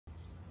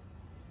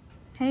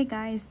Hey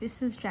guys,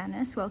 this is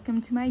Janice.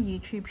 Welcome to my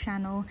YouTube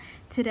channel.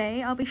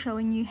 Today I'll be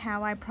showing you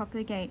how I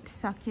propagate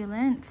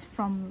succulents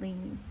from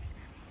leaves.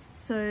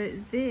 So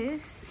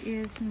this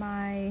is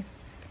my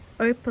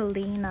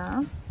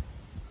opalina.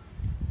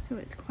 So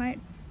it's quite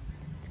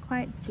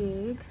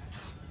big.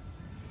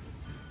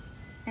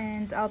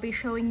 And I'll be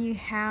showing you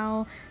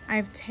how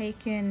I've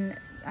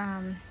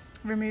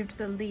removed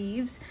the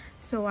leaves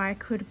so I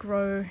could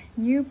grow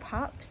new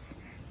pups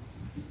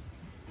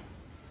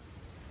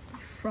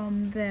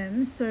from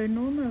them. So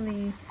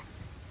normally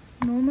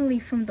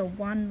from the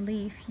one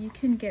leaf you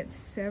can get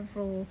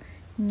several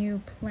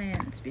new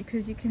plants,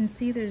 because you can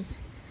see there's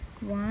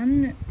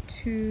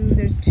two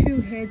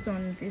heads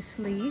on this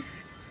leaf.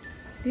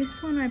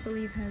 This one I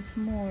believe has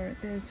more.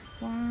 There's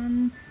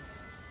 1,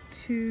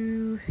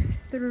 2,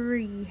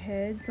 3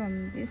 heads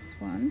on this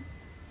one.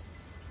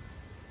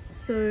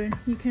 So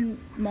you can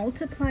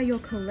multiply your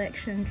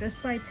collection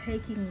just by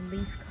taking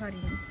leaf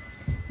cuttings.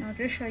 And I'll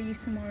just show you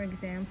some more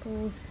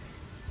examples.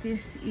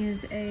 This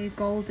is a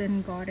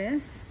golden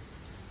goddess.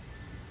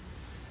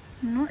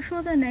 I'm not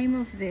sure the name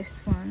of this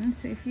one,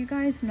 so if you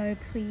guys know,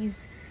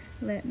 please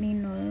let me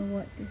know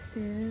what this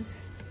is.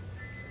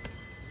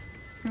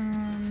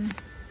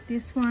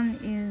 This one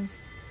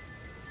is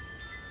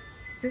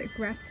it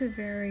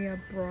Graptivaria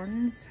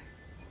bronze?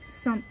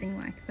 Something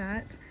like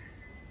that.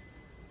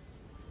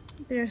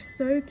 They're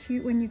so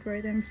cute when you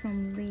grow them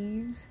from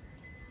leaves.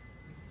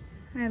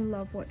 I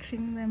love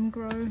watching them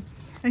grow.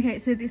 Okay,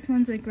 so this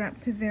one's a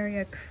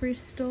Graptivaria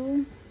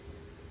crystal.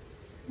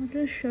 I'll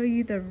just show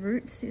you the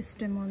root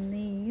system on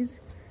these.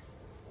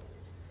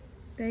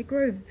 They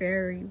grow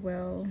very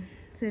well.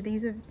 So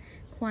these are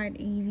quite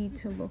easy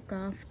to look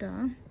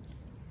after.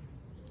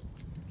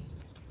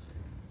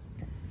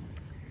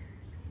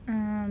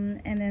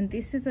 And then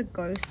this is a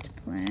ghost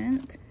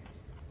plant.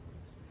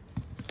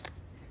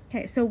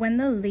 Okay, so when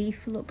the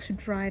leaf looks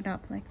dried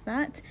up like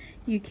that,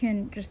 you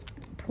can just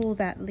pull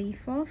that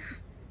leaf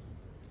off,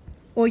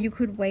 or you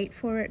could wait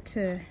for it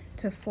to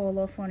fall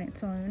off on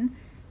its own.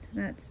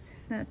 So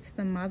that's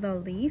the mother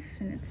leaf,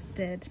 and it's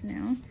dead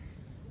now.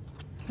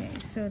 Okay,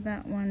 so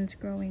that one's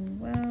growing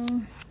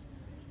well.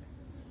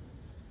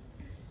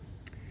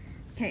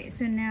 Okay,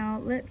 so now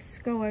let's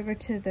go over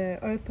to the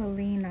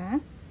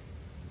opalina.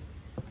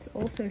 It's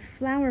also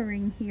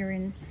flowering here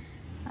in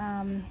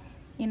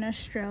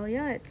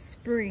Australia. It's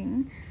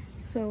spring,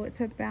 so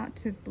it's about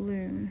to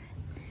bloom.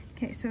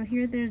 Okay, so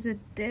here there's a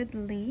dead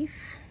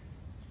leaf.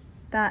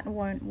 That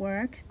won't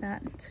work,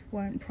 that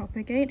won't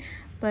propagate,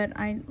 but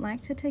I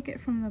like to take it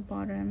from the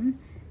bottom,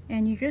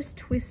 and you just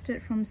twist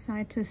it from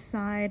side to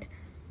side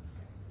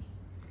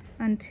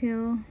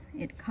until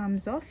it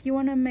comes off. You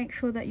want to make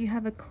sure that you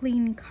have a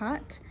clean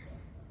cut,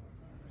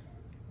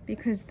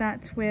 because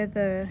that's where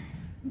the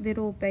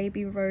little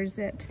baby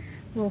rosette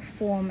will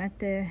form at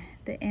the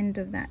end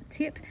of that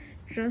tip,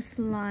 just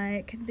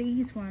like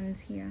these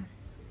ones here.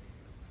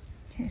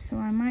 Okay, so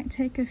I might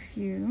take a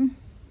few.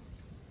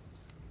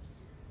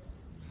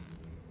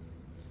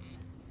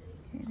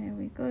 Okay, there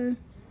we go.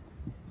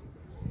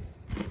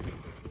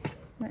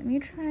 Let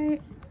me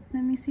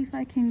see if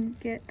I can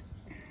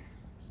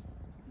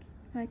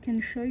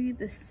show you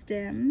the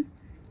stem.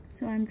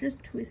 So I'm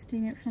just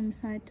twisting it from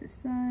side to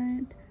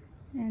side,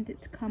 and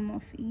it's come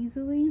off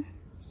easily.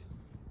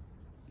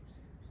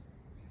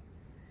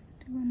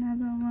 Do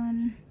another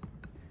one.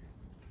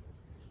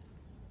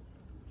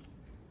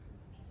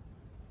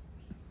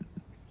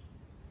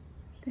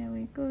 There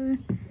we go.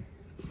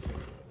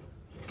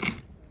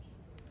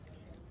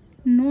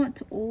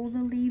 Not all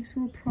the leaves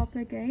will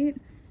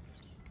propagate,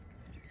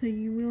 so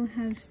you will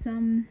have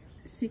some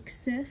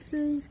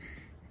successes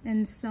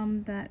and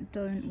some that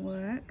don't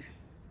work.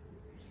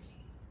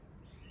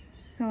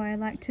 So I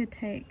like to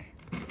take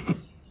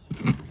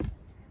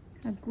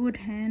a good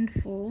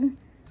handful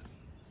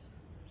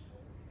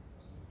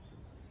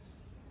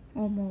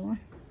or more.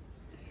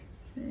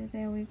 So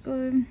there we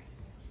go.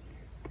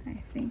 I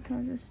think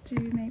I'll just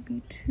do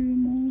maybe 2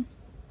 more.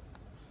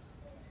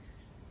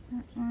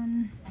 That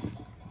one,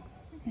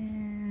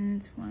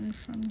 and one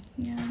from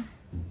here.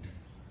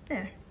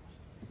 There.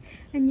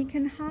 And you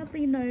can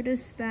hardly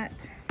notice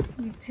that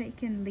you've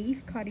taken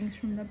leaf cuttings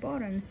from the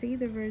bottom. See,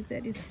 the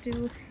rosette is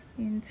still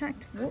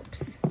intact.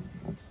 Whoops,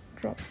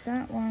 dropped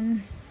that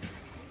one.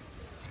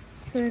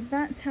 So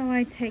that's how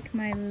I take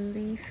my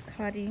leaf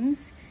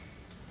cuttings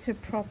to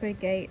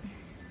propagate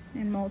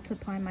and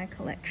multiply my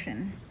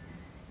collection.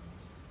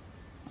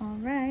 All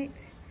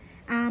right.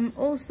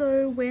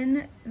 Also,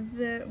 when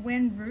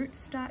roots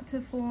start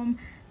to form,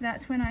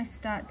 that's when I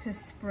start to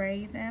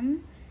spray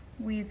them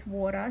with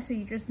water. So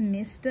you just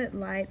mist it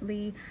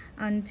lightly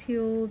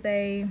until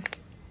they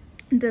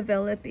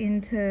develop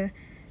into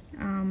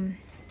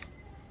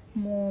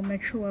more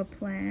mature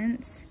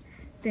plants.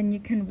 Then you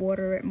can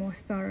water it more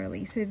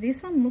thoroughly. So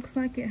this one looks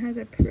like it has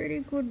a pretty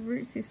good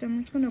root system.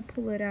 I'm just going to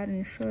pull it out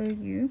and show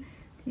you.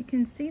 So you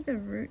can see the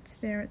roots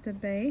there at the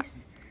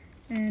base,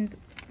 and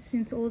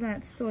since all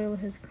that soil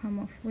has come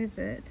off with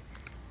it,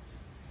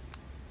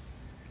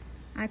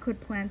 I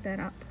could plant that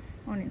up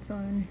on its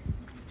own.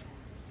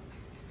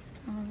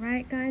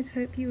 Alright guys,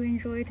 hope you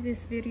enjoyed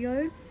this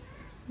video.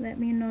 Let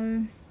me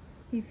know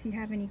if you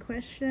have any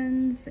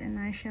questions, and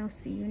I shall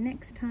see you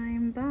next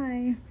time.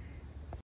 Bye.